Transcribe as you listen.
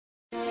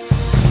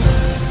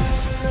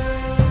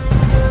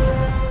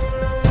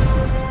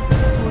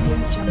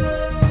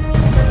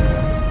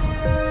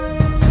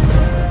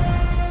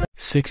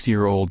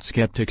6-year-old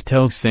skeptic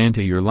tells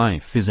Santa your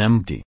life is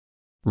empty.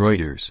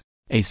 Reuters.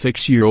 A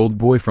 6-year-old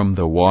boy from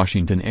the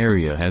Washington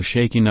area has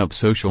shaken up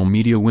social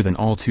media with an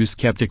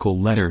all-too-skeptical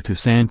letter to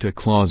Santa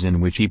Claus in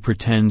which he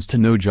pretends to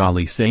know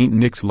Jolly Saint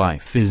Nick's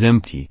life is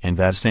empty and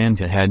that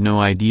Santa had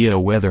no idea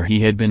whether he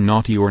had been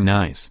naughty or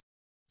nice.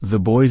 The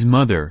boy's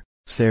mother,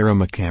 Sarah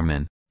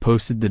McCammon,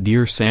 posted the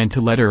Dear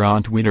Santa letter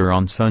on Twitter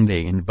on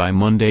Sunday, and by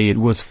Monday it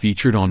was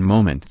featured on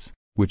Moments,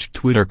 which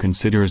Twitter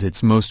considers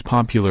its most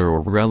popular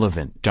or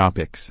relevant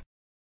topics.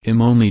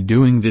 "I'm only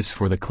doing this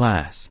for the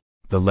class,"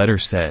 the letter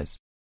says.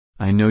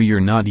 "I know your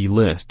naughty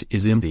list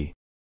is empty.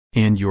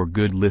 And your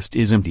good list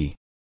is empty.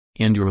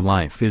 And your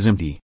life is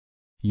empty.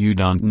 You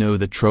don't know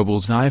the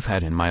troubles I've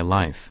had in my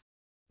life.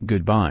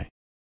 Goodbye."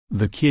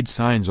 The kid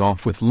signs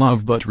off with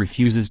love but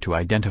refuses to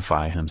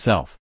identify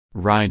himself,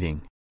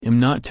 writing, "I'm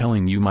not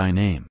telling you my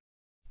name."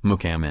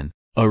 McCammon,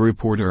 a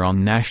reporter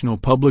on National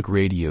Public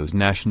Radio's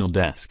National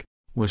Desk,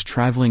 was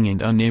traveling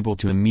and unable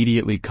to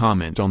immediately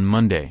comment on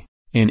Monday,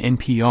 an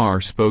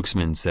NPR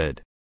spokesman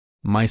said.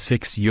 "My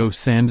 6-year-old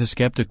Santa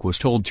skeptic was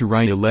told to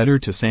write a letter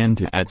to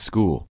Santa at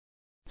school.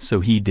 So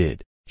he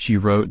did," she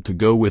wrote, to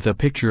go with a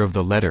picture of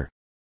the letter.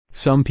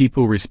 Some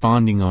people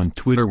responding on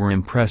Twitter were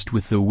impressed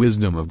with the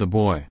wisdom of the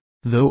boy,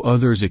 though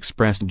others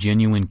expressed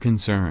genuine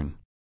concern.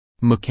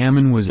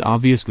 McCammon was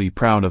obviously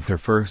proud of her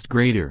first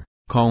grader,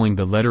 calling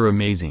the letter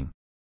amazing.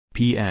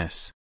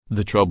 P.S.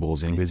 The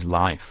troubles in his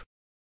life.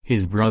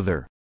 His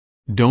brother.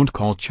 "Don't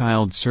call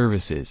child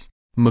services,"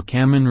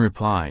 McCammon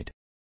replied.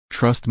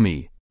 "Trust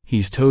me,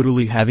 he's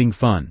totally having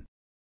fun."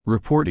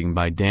 Reporting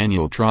by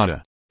Daniel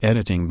Trotta,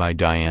 editing by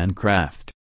Diane Kraft.